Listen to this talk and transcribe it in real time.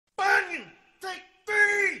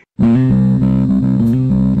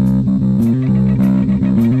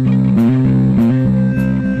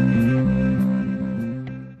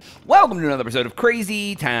Welcome to another episode of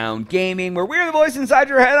Crazy Town Gaming, where we're the voice inside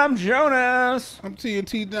your head. I'm Jonas. I'm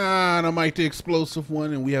TNT Dinomight, the explosive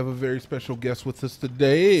one, and we have a very special guest with us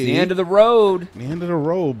today. It's the end of the road. The end of the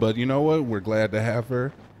road, but you know what? We're glad to have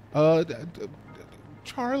her.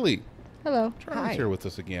 Charlie. Hello. Charlie's here with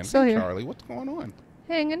us again. Still here. Charlie, what's going on?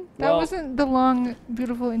 Hanging. That wasn't the long,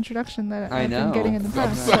 beautiful introduction that I've been getting in the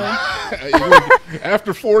past. So.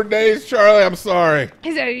 After 4 days, Charlie, I'm sorry.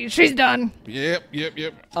 He said, she's done. Yep.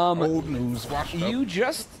 Old news. Washed up. You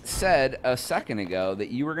just said a second ago that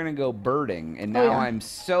you were going to go birding, and now I'm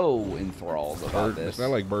so enthralled about this. Is that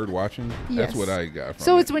like bird watching? Yes. That's what I got from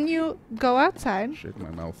So it. it's when you go outside. Shake my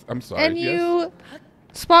mouth. I'm sorry. And you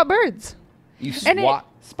spot birds. You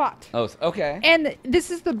Spot. Oh, okay. And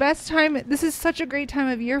this is the best time. This is such a great time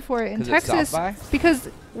of year for it in Texas. South by? Because,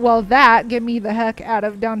 well, that get me the heck out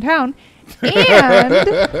of downtown.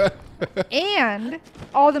 And and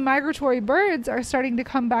all the migratory birds are starting to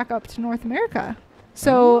come back up to North America.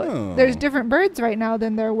 So there's different birds right now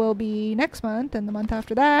than there will be next month and the month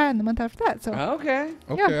after that and the month after that. So Okay.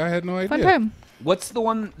 Okay, I had no idea. fun time. What's the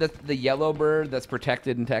one that the yellow bird that's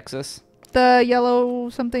protected in Texas? The yellow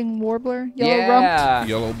something warbler, yellow-rumped,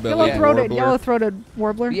 Yellow-bellied yellow-throated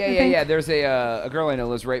warbler. Yeah. There's a girl I know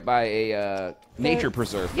lives right by a nature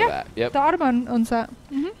preserve for that. Yep. The Audubon owns that.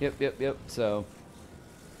 Yep. So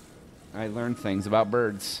I learned things about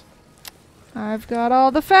birds. I've got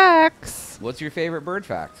all the facts. What's your favorite bird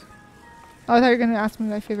fact? Oh, I thought you were going to ask me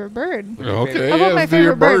my favorite bird. Okay, How about my let's do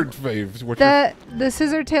your favorite bird? faves. The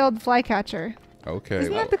scissor-tailed flycatcher. Okay.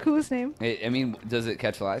 Isn't that the coolest name? I mean, does it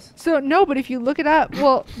catch flies? So no, but if you look it up,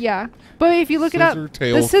 well, yeah. But if you look it up,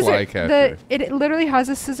 Scissor-tailed flycatcher. it literally has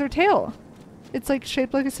a scissor tail. It's like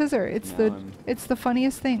shaped like a scissor. It's the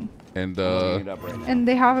funniest thing. And I'm looking it up right now. And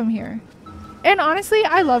they have them here. And honestly,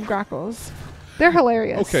 I love grackles. They're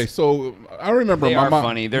hilarious. Okay, so I remember They my are mom.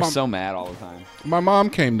 funny. They're so mad all the time. My mom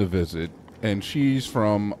came to visit, and she's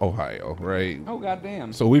from Ohio, right? Oh,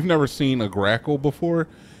 goddamn. So we've never seen a grackle before,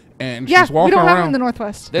 and Yeah, she's walking we don't around. have them in the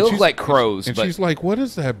Northwest. They look like crows, and but she's like, "What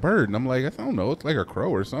is that bird?" And I'm like, "I don't know. It's like a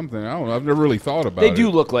crow or something. I don't know. I've never really thought about it." they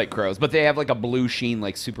do look like crows, but they have like a blue sheen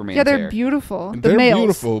like Superman's Yeah, they're hair. beautiful. They're the males.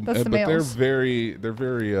 beautiful, That's the but males. they're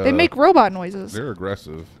very. They make robot noises. They're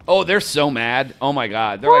aggressive. Oh, they're so mad. Oh my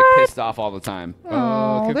god, they're like pissed off all the time.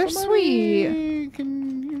 Oh, Can they're somebody- sweet.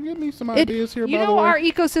 Can you give me some ideas here? You by the know, way? our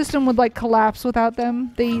ecosystem would like collapse without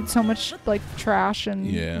them. They eat so much like trash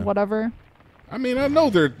and whatever. I mean, I know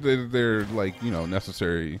they're like, you know,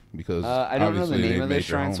 necessary because I don't know the obviously name they of this make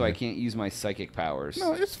their shrine, so I home. can't use my psychic powers.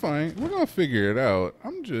 No, it's fine. We're gonna figure it out.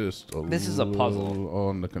 I'm just This is a puzzle.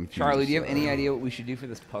 on the confused Charlie, do you have side. any idea what we should do for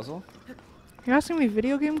this puzzle? You're asking me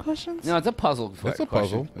video game questions? No, it's a puzzle. It's a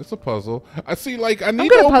question. puzzle. It's a puzzle. I see. Like, I need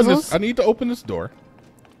good to at open puzzles. this. I need to open this door.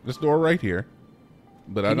 This door right here.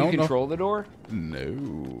 But I Can don't you control the door?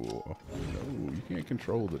 know. No, you can't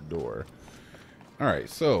control the door. All right,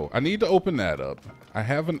 so I need to open that up. I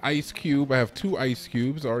have an ice cube. I have 2 ice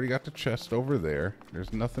cubes. I already got the chest over there.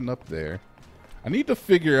 There's nothing up there. I need to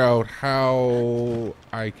figure out how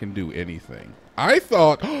I can do anything. I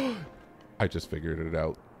thought I just figured it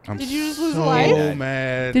out. I'm Did you just lose a so life?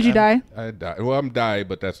 mad. Did you die? I died. Well, I'm died,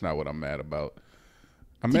 but that's not what I'm mad about.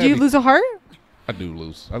 I'm Did mad you lose a heart? I do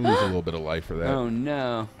lose. I lose a little bit of life for that. Oh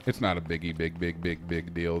no. It's not a big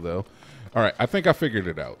deal, though. All right, I think I figured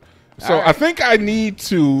it out. So right. I think I need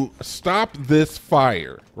to stop this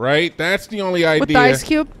fire, right? That's the only idea. With the ice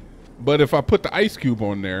cube? But if I put the ice cube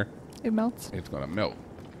on there, It melts. it's going to melt.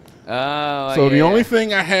 Oh. So yeah. the only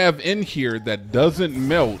thing I have in here that doesn't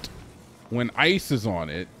melt when ice is on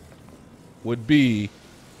it would be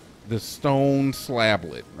the stone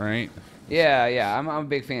slablet, right? Yeah. I'm a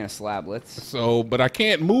big fan of slablets. So, but I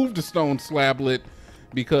can't move the stone slablet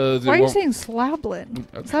because Why it are you won't. saying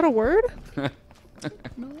slablet? Is that a word?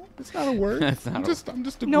 No, it's not a word. I'm just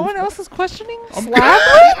a No one goofball. else is questioning I'm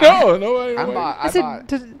slablet? no. I I said, bought.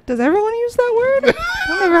 does everyone use that word?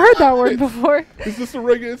 I've never heard that word before. Is this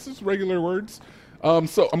It's just regular words.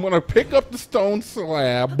 So I'm gonna pick up the stone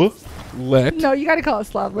slab. No, you got to call it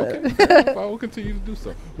slablet. Okay. I will continue to do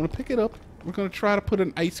so. I'm gonna pick it up. We're gonna try to put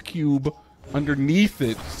an ice cube underneath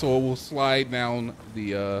it so it will slide down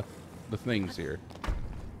the things here.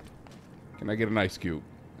 Can I get an ice cube?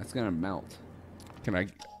 That's gonna melt. Can I?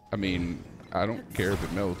 I mean, I don't care if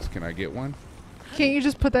it melts. Can I get one? Can't you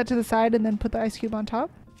just put that to the side and then put the ice cube on top?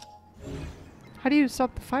 How do you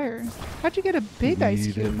stop the fire? How'd you get a big ice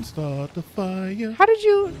We cube? didn't start the fire. How did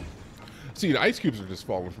you... See, the ice cubes are just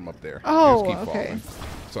falling from up there. Oh, They just keep okay. falling.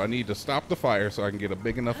 So I need to stop the fire so I can get a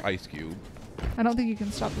big enough ice cube. I don't think you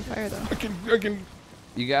can stop the fire though. I can.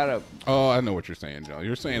 You gotta. Oh, I know what you're saying, John.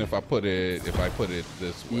 You're saying if I put it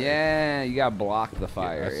this way. Yeah, you gotta block the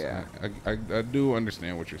fire. Yeah. I do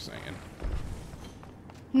understand what you're saying.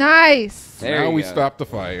 Nice. There Now you we go. stop the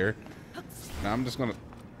fire. Now I'm just gonna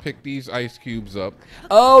pick these ice cubes up.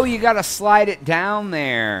 Oh, you gotta slide it down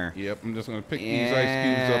there. Yep, I'm just gonna pick these ice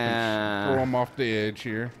cubes up and throw them off the edge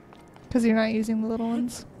here. Because you're not using the little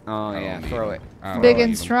ones. Oh I yeah, don't need throw them. it. I don't Big need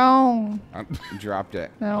and them. strong. I Dropped it.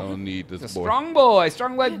 No. don't need this It's a boy. strong boy,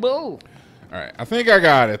 strong like bull. All right, I think I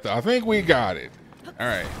got it. Though. I think we got it. All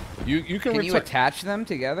right, you can Can you return. attach them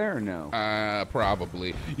together or no?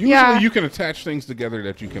 Probably. Usually Yeah. you can attach things together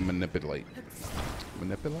that you can manipulate.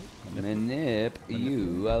 Manipulate? Manipulate.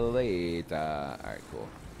 All right, cool.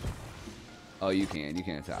 Oh, you can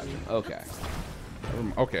attach them. Okay.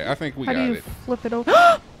 Okay, I think we How got do you it. flip it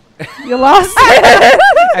over? You lost it.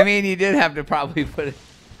 I mean, you did have to probably put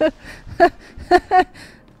it.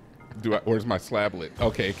 Where's my slablet?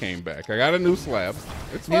 Okay, it came back. I got a new slab.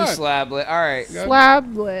 It's New fine. slablet. All right.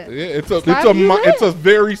 Slablet. Yeah, Slab it's a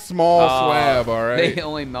very small Oh, slab. All right. They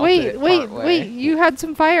only melted it Wait. part way. You had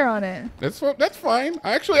some fire on it. That's fine.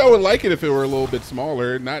 Actually, I would like it if it were a little bit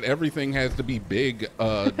smaller. Not everything has to be big,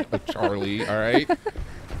 Charlie. All right.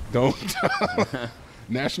 Don't.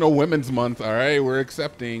 National Women's Month. All right, we're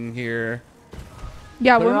accepting here.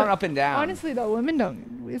 Yeah, Put it women. on up and down. Honestly, though, women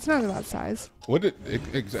don't. It's not about size. What did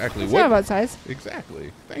exactly? It's what not about size.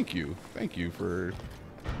 exactly? Thank you for.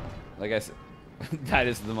 Like I said, that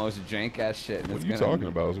is the most jank ass shit. What are you talking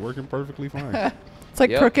about? It's working perfectly fine. It's like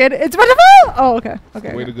Yep. crooked. It's wonderful. Oh, okay. Okay.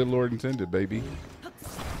 The way okay. the good Lord intended, baby.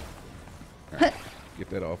 All right, get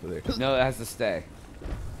that off of there. No, it has to stay.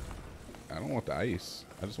 I don't want the ice.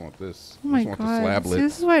 I just want this. Oh I my just want god. the See, slablet.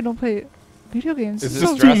 this is why I don't play video games. Is It's this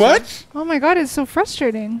so- too stressful? much? Oh my god, it's so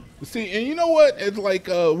frustrating. See, and you know what? It's like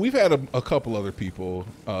we've had a couple other people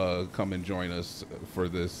come and join us for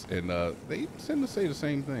this, and they tend to say the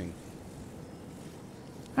same thing.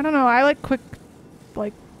 I don't know. I like quick,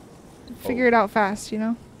 like, figure Oh. it out fast. You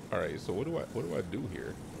know, All right, so what do I do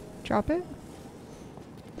here? drop it.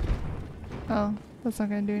 Oh, that's not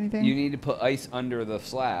gonna do anything. You need to put ice under the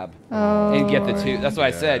slab oh. and get the two. That's what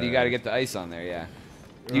I said. You Yeah. got to get the ice on there. Yeah.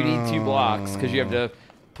 You need 2 blocks because you have to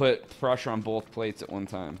put pressure on both plates at one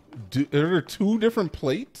time. Are there 2 different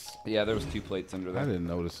plates? Yeah, there was 2 plates under I there. didn't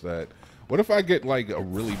notice that. What if I get like a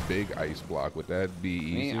really big ice block? Would that be I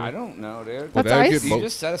mean, easier? I don't know, dude. Would That's that ice? get You mo-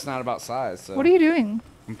 just said it's not about size. So. What are you doing?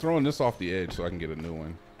 I'm throwing this off the edge so I can get a new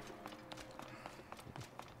one.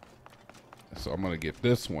 So I'm gonna get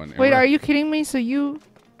this one. and Wait, we're- are you kidding me? So you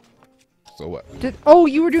So what? did? Oh,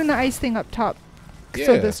 you were doing the ice thing up top.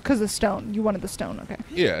 So Yeah. this, because the stone. You wanted the stone. Okay.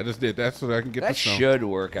 Yeah, I just did that so that I can get That the stone. should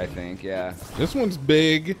work, I think. Yeah. This one's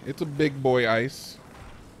big. It's a big boy ice.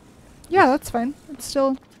 Yeah, that's fine. It's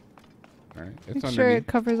still. All right, it's Make sure underneath. it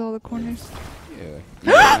covers all the corners. Yeah. You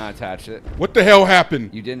did not attach it. What the hell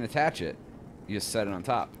happened? You didn't attach it. You just set it on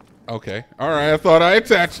top. Okay. All right. I thought I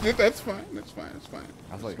attached it. That's fine. That's fine. That's fine.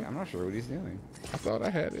 I was like, I'm not sure what he's doing. I thought I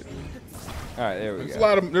had it. All right, there we There's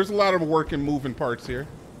go. there's a lot of working moving parts here.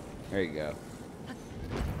 There you go.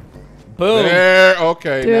 Boom. There.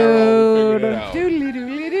 Okay. Now we Dude. figured it out. Doodly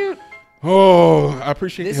doodly doot. Oh, I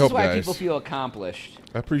appreciate This the help, is why guys. people feel accomplished.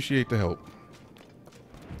 I appreciate the help.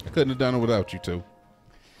 I couldn't have done it without you two.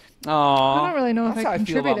 Aww. I don't really know if That's I how I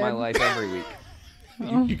feel about contributed. my life every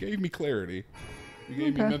week. You gave me clarity. You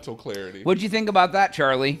gave me Okay. mental clarity. What'd you think about that,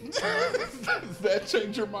 Charlie? Does that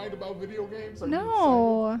change your mind about video games? Are you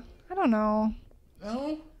No, I don't know. excited?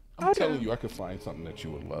 No. I'm I'll telling do- you, I could find something that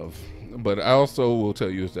you would love. But I also will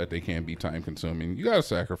tell you is that they can be time consuming. You gotta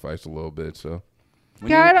sacrifice a little bit. So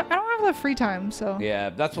When Yeah, you- I don't have the free time, so. Yeah,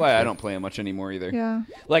 that's why I don't play him much anymore either. Yeah.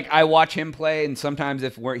 Like I watch him play, and sometimes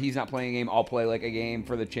if he's not playing a game, I'll play like a game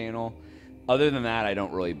for the channel. Other than that, I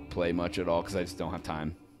don't really play much at all because I just don't have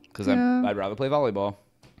time. Because Yeah. I'd rather play volleyball.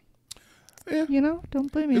 yeah, You know,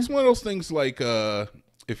 don't blame me. it's one of those things like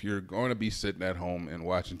if you're going to be sitting at home and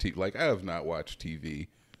watching TV. Like I have not watched TV.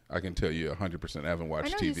 I can tell you 100% I haven't I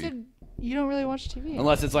watched know TV. you said you don't really watch TV.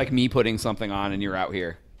 Unless it's like me putting something on and you're out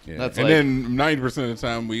here. Yeah. That's and like, then 90% of the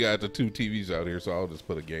time we got the 2 TVs out here, so I'll just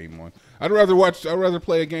put a game on. I'd rather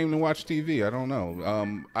play a game than watch TV. I don't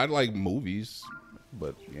know. I like movies,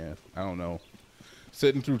 but yeah, I don't know.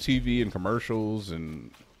 Sitting through TV and commercials and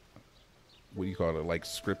what do you call it? Like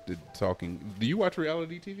scripted talking. Do you watch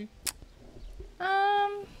reality TV?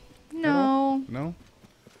 No. No.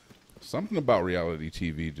 Something about reality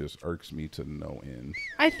TV just irks me to no end.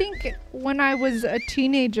 I think when I was a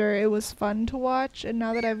teenager, it was fun to watch, and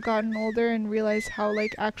now that I've gotten older and realized how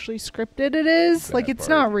like actually scripted it is, That like it's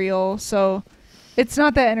part. not real, so it's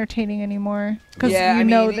not that entertaining anymore. Because Yeah, you I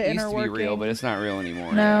know mean, the it inner used to be real, working. but it's not real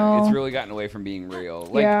anymore. No. It's really gotten away from being real.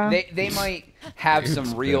 Like Yeah. they might have It's some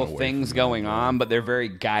been real away things from going that, on, but they're very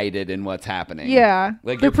guided in what's happening. Yeah,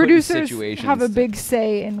 Like the you're put in producers situations have a to- big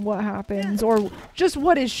say in what happens, or just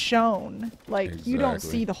what is shown. Like you don't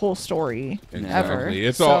Exactly. see the whole story ever. Exactly.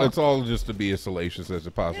 It's So, all just to be as salacious as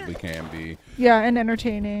it possibly can be. yeah, and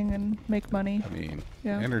entertaining and make money. I mean,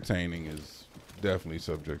 Yeah. entertaining is definitely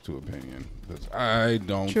subject to opinion. 'Cause I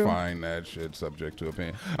don't True. find that shit subject to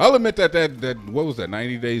opinion. I'll admit that what was that?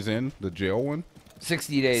 90 Days In, the jail one.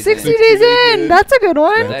 60 days. 60 in. days in. That's a good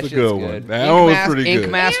one. That's a shit's good one. That one was pretty Ink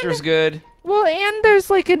good. Master's good. Well, and there's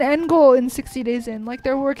like an end goal in 60 days in. Like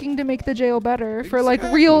they're working to make the jail better for like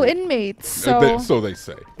real Exactly. inmates. So So they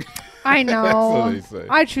say. I know. they say.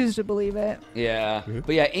 I choose to believe it. Yeah,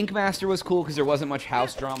 but yeah, Ink Master was cool because there wasn't much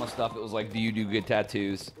house drama stuff. It was like, do you do good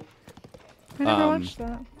tattoos? I never Um, watched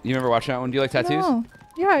that. You remember watching that one? Do you like tattoos? No.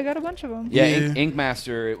 Yeah, I got a bunch of them. Yeah, Yeah. Ink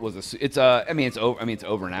Master. It was it's over. I mean, it's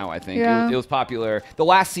over now. I think Yeah. it was popular. The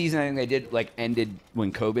last season, I think they did like ended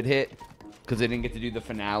when COVID hit because they didn't get to do the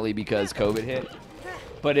finale because COVID hit.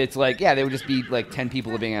 But it's like, yeah, they would just be like 10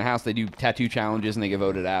 people living in a house. They do tattoo challenges and they get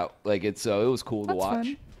voted out. Like it was cool to That's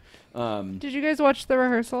watch. Did you guys watch The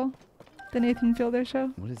Rehearsal? The Nathan Fielder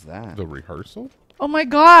show? What is that? The rehearsal? Oh my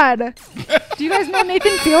god. Do you guys know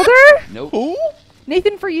Nathan Fielder? Nope. Who?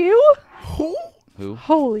 Nathan for you? Who?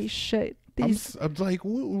 Holy shit. These I'm like,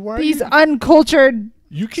 why? these uncultured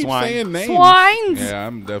You keep Swine. saying names. swines. Yeah,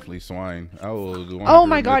 I'm definitely swine. I will. Oh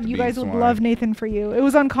my god, you guys would love Nathan for you. It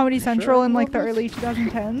was on Comedy Central in like the love early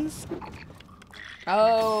 2010s.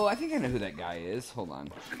 Oh, I think I know who that guy is. Hold on.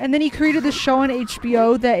 And then he created this show on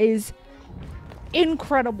HBO that is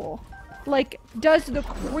incredible. Like does the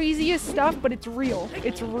craziest stuff, but it's real.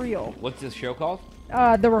 It's real. What's this show called?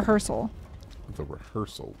 The Rehearsal. The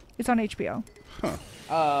rehearsal. It's on HBO.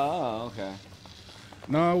 Oh, okay.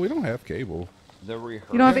 No, we don't have cable. The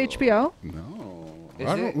Rehearsal. You don't have HBO? No, Is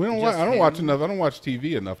I it don't. We don't. just I don't watch him? enough. I don't watch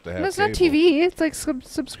TV enough to have. No, it's cable. not TV. It's like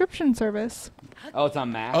subscription service. Oh, it's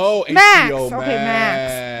on Max. Oh, Max! HBO Okay,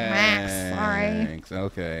 Max. All right. Max.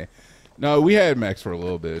 Okay. No, we had Max for a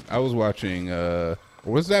little bit. I was watching.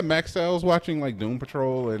 Was that Max that I was watching like Doom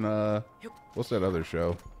Patrol and what's that other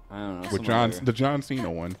show I don't know. with some other- the John Cena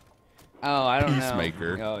one? Oh, I don't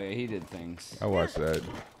Peacemaker. know. Oh, yeah, he did things. I watched that.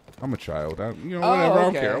 I'm a child. Oh, Whatever. I don't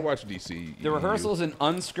okay. care. I watch DC. The Rehearsal is an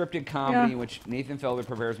unscripted comedy Yeah. in which Nathan Fielder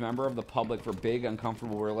prepares member of the public for big,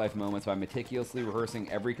 uncomfortable real-life moments by meticulously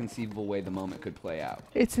rehearsing every conceivable way the moment could play out.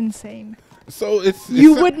 It's insane. So it's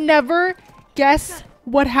You would never guess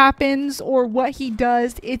what happens or what he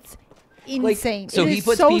does. It's insane. So It he is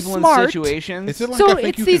puts so people smart. in situations. Is it like So I think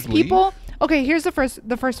it's you these could leave? people. Okay, here's the first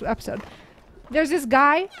episode. There's this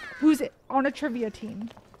guy who's on a trivia team,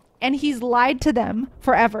 and he's lied to them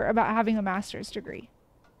forever about having a master's degree.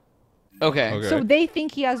 Okay. Okay. So they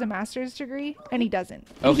think he has a master's degree, and he doesn't.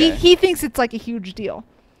 And Okay. He thinks it's like a huge deal.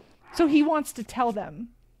 So he wants to tell them.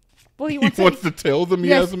 Well, he He wants, wants to tell them he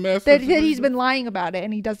yes, has a master's that degree? he's been lying about it,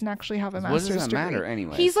 and he doesn't actually have a What master's does that degree. matter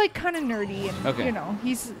anyways? He's like kind of nerdy, and Okay. you know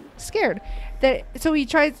he's scared. So he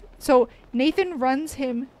tries. So Nathan runs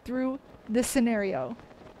him through this scenario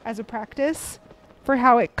as a practice for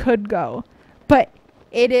how it could go, but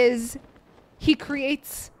it is he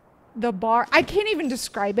creates the bar. I can't even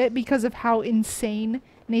describe it because of how insane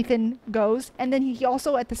Nathan goes, and then he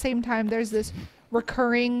also at the same time there's this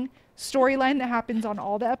recurring storyline that happens on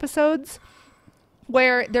all the episodes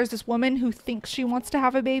where there's this woman who thinks she wants to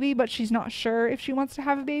have a baby but she's not sure if she wants to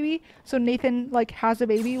have a baby, so Nathan like has a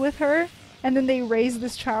baby with her, and then they raise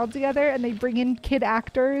this child together and they bring in kid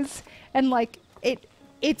actors, and like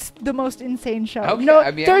it's the most insane show. Okay, No,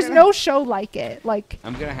 I mean, there's I'm gonna- no show like it. Like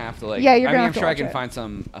I'm gonna have to like. Yeah, you're I gonna mean, have I'm to sure I watch can it. find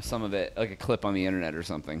some of it, like a clip on the internet or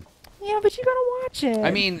something. yeah, but you gotta watch it.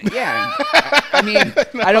 I mean, yeah. I mean,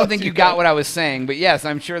 I don't think you got what I was saying, but yes,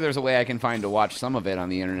 I'm sure there's a way I can find to watch some of it on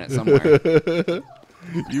the internet somewhere.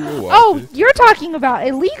 You will watch oh, it. you're talking about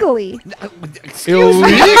illegally. Excuse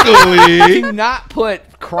me. Illegally. Do not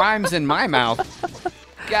put crimes in my mouth.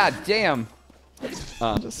 God damn.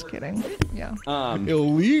 Just kidding. Yeah.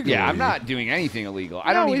 Illegally. Yeah, I'm not doing anything illegal.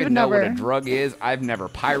 I No, don't we even would know what a never. drug is. I've never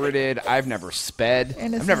pirated. I've never sped.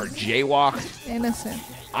 Innocent. I've never jaywalked. Innocent.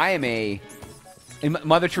 I am a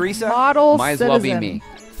Mother Teresa. Model Might as well be citizen. me.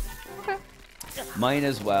 Okay. Might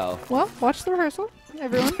as well. Well, watch The Rehearsal.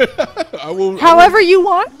 everyone. I However you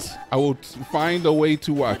want. I will find a way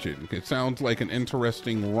to watch it. It sounds like an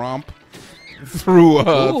interesting romp through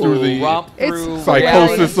the romp It's through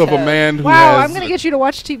psychosis reality of a to- man who Wow, has I'm gonna get you to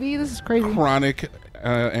watch TV. This is crazy. chronic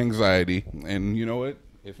anxiety. And you know what?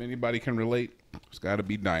 If anybody can relate, it's got to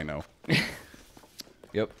be Dino.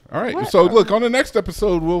 Yep. All right. What? So look, on the next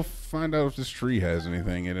episode, we'll find out if this tree has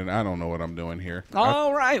anything in it. I don't know what I'm doing here.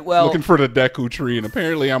 All right. Well. Looking for the Deku tree, and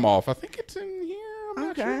apparently I'm off. I think it's in here. I'm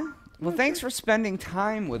not Okay. sure. Well, thanks for spending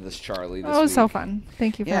time with us, Charlie. This Oh, it was so week. fun.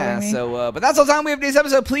 Thank you for Yeah. having me. So, but that's all the time we have for this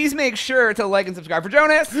episode. Please make sure to like and subscribe for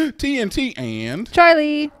Jonas. TNT and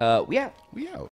Charlie. Yeah. we out.